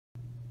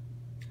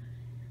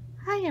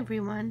Hi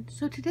everyone,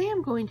 so today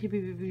I'm going to be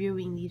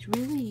reviewing these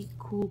really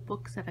cool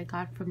books that I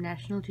got from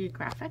National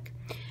Geographic.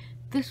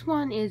 This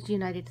one is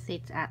United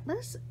States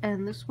Atlas,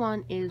 and this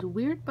one is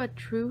Weird But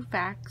True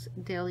Facts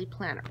Daily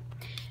Planner.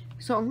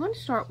 So I'm going to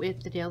start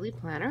with the Daily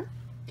Planner,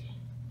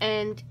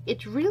 and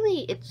it's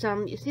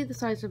you see the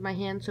size of my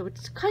hand, so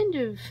it's kind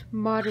of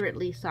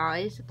moderately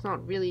sized. It's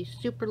not really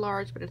super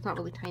large, but it's not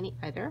really tiny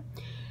either.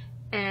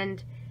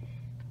 And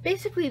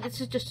basically,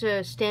 this is just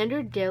a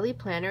standard daily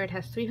planner. It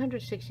has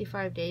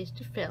 365 days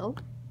to fill,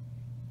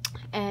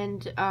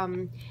 and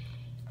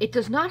it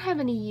does not have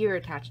any year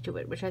attached to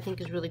it, which I think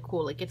is really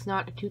cool. Like, it's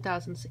not a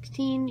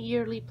 2016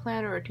 yearly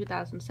planner or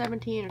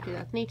 2017 or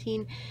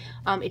 2018.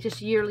 It's just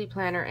a yearly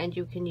planner, and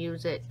you can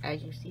use it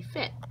as you see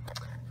fit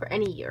for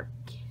any year.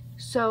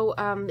 So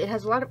it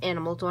has a lot of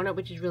animals on it,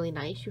 which is really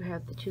nice. You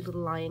have the two little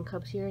lion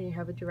cubs here, and you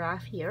have a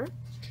giraffe here,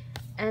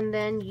 and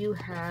then you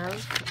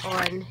have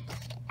on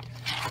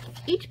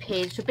each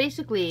page, so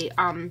basically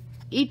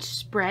each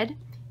spread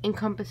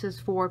encompasses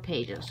 4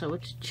 pages, so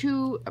it's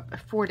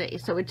 4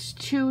 days, so it's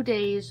 2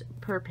 days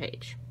per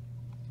page.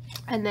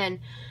 And then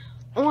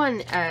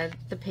on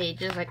the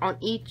pages, like on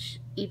each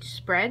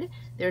spread,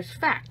 there's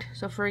fact.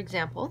 So for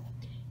example,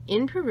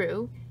 in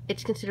Peru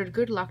it's considered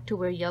good luck to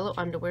wear yellow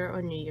underwear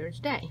on New Year's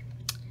Day,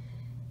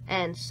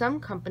 and some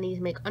companies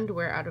make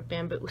underwear out of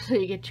bamboo. So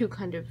you get 2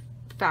 kind of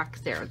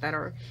facts there that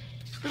are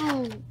a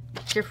little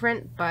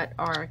different but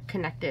are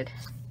connected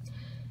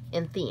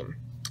in theme.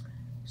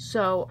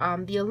 So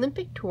the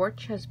Olympic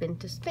torch has been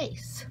to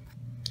space.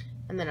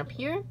 And then up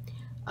here,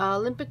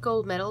 Olympic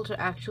gold medals are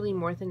actually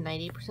more than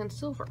 90%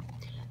 silver.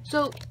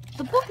 So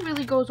the book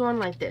really goes on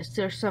like this.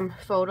 There's some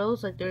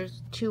photos, like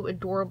there's 2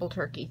 adorable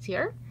turkeys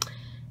here.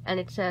 And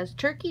it says,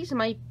 turkeys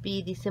might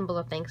be the symbol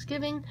of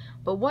Thanksgiving,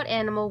 but what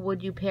animal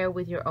would you pair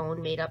with your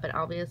own made up and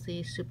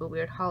obviously super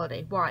weird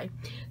holiday? Why?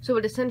 So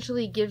it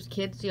essentially gives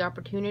kids the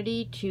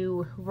opportunity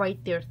to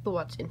write their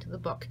thoughts into the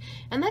book.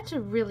 And that's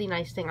a really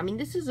nice thing. I mean,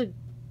 this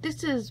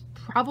is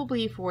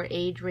probably for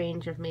age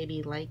range of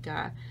maybe like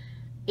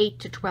 8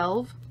 to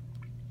 12.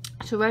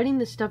 So writing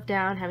this stuff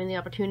down, having the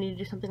opportunity to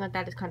do something like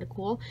that is kind of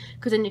cool,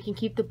 because then you can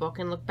keep the book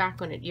and look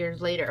back on it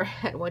years later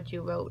at what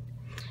you wrote,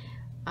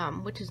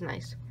 which is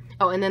nice.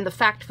 Oh, and then the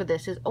fact for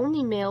this is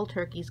only male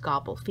turkeys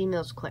gobble,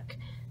 females click.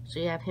 So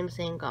you have him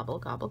saying gobble,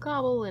 gobble,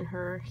 gobble, and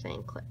her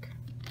saying click.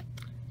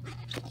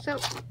 So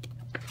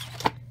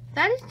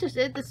that is just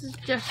it. This is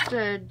just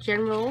a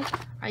general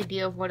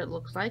idea of what it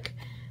looks like.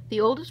 The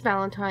oldest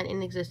Valentine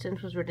in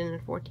existence was written in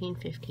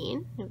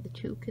 1415. You have the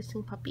 2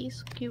 kissing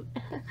puppies, cute.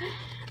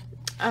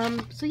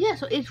 So yeah,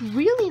 so it's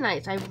really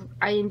nice.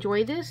 I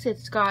enjoy this.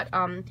 It's got,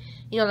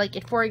 you know, like,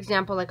 if, for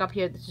example, like up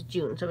here, this is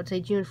June, so it would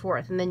say June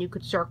 4th, and then you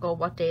could circle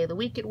what day of the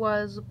week it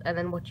was, and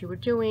then what you were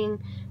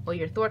doing, or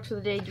your thoughts for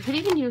the day. You could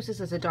even use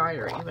this as a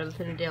diary rather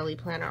than a daily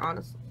planner,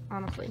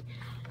 honestly.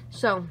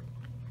 So,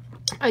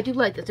 I do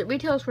like this. It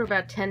retails for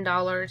about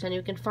 $10, and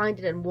you can find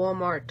it in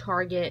Walmart,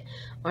 Target,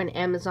 or on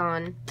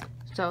Amazon,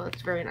 so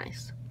it's very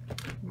nice.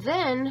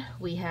 Then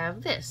we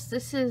have this.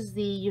 This is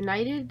the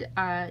United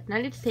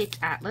States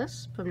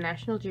Atlas from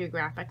National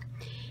Geographic,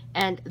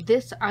 and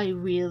this I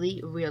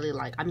really, really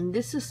like. I mean,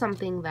 this is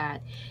something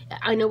that,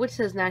 I know it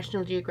says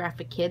National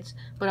Geographic Kids,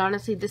 but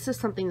honestly, this is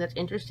something that's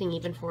interesting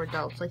even for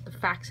adults. Like, the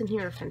facts in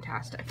here are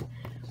fantastic.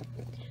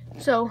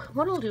 So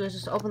what I'll do is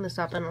just open this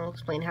up and I'll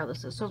explain how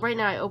this is. So right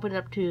now I open it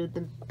up to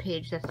the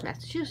page that's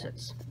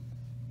Massachusetts.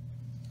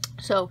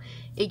 So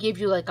it gives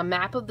you like a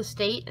map of the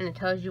state, and it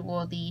tells you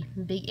all the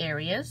big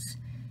areas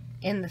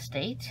in the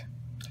state.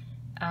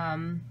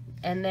 And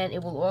then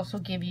it will also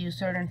give you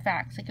certain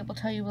facts. Like, it will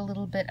tell you a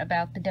little bit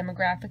about the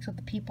demographics of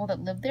the people that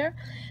live there.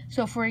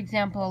 So for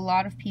example, a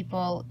lot of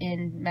people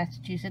in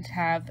Massachusetts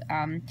have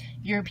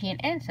European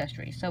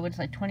ancestry. So it's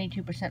like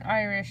 22%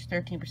 Irish,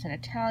 13%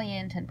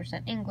 Italian,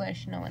 10%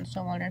 English, you know, and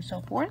so on and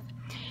so forth.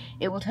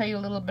 It will tell you a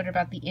little bit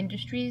about the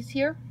industries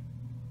here.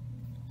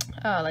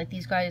 Like,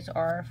 these guys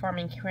are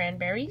farming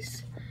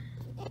cranberries.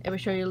 It will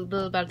show you a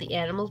little about the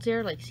animals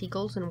there, like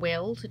seagulls and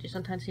whales that you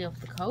sometimes see off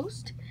the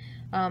coast.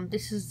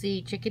 This is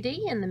the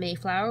chickadee and the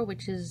mayflower,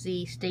 which is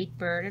the state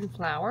bird and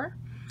flower.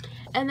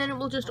 And then it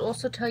will just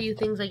also tell you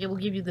things like, it will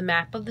give you the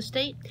map of the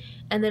state,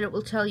 and then it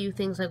will tell you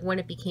things like when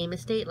it became a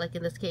state. Like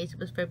in this case, it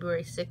was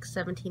February 6,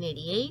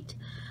 1788.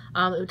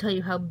 It will tell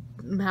you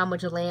how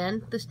much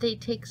land the state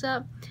takes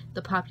up,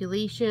 the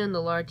population, the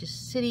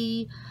largest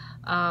city,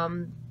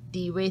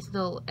 the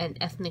racial and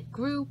ethnic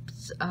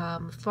groups,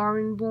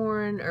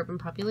 foreign-born, urban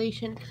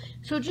population.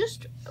 So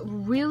just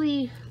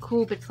really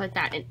cool bits like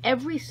that. And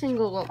every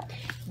single, well,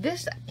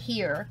 this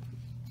here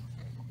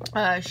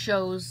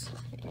shows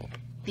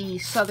the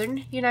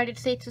southern United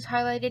States is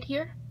highlighted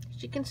here,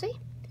 as you can see.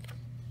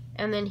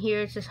 And then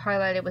here it's just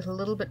highlighted with a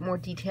little bit more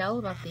detail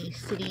about the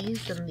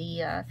cities and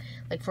the,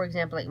 like, for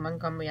example, like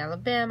Montgomery,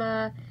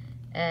 Alabama,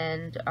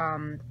 and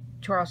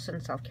Charleston,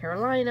 South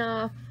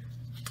Carolina.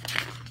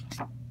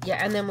 Yeah,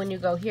 and then when you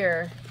go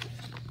here,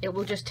 it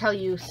will just tell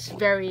you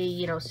very,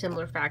 you know,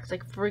 similar facts.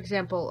 Like, for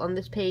example, on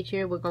this page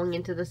here, we're going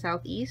into the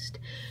Southeast.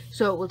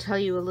 So it will tell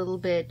you a little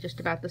bit just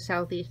about the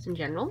Southeast in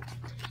general.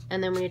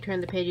 And then when you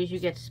turn the pages, you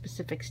get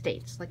specific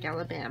states, like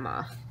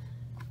Alabama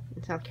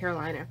and South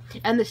Carolina.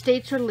 And the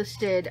states are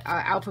listed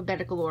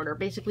alphabetical order.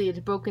 Basically, it's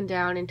broken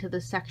down into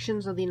the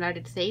sections of the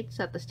United States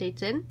that the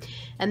state's in.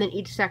 And then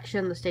each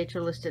section, the states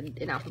are listed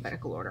in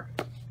alphabetical order.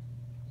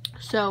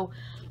 So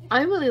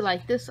I really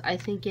like this. I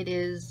think it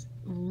is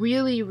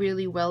really,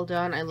 really well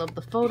done. I love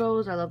the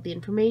photos. I love the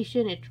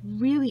information. It's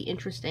really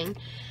interesting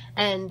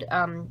and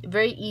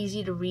very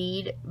easy to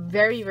read.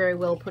 Very, very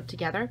well put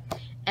together.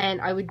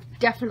 And I would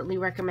definitely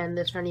recommend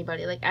this for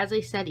anybody. Like, as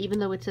I said, even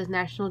though it says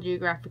National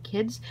Geographic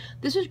Kids,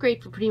 this is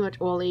great for pretty much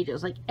all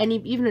ages. Like,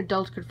 even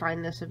adults could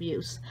find this of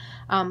use.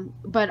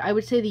 But I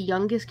would say the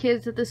youngest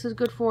kids that this is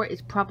good for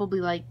is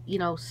probably, like, you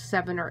know,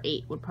 7 or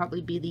 8 would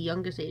probably be the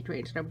youngest age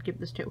range that I would give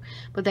this to.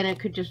 But then it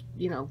could just,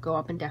 you know, go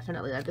up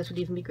indefinitely. Like, this would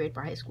even be great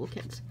for high school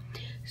kids.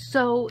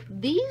 So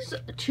these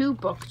 2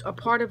 books are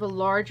part of a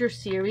larger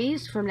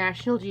series from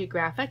National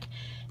Geographic.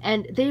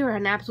 And they are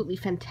an absolutely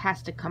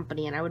fantastic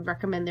company, and I would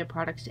recommend their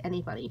products to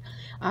anybody.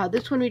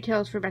 This one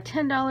retails for about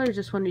 $10.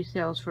 This one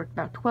retails for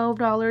about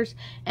 $12.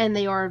 And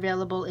they are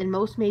available in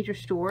most major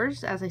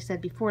stores, as I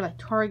said before, like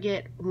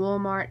Target,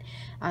 Walmart.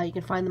 You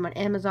can find them on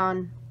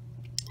Amazon.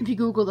 If you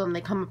Google them,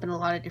 they come up in a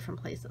lot of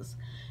different places.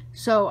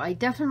 So I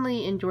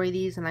definitely enjoy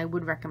these, and I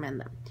would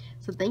recommend them.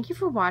 So thank you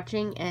for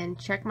watching, and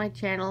check my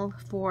channel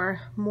for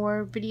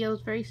more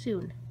videos very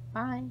soon.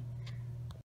 Bye!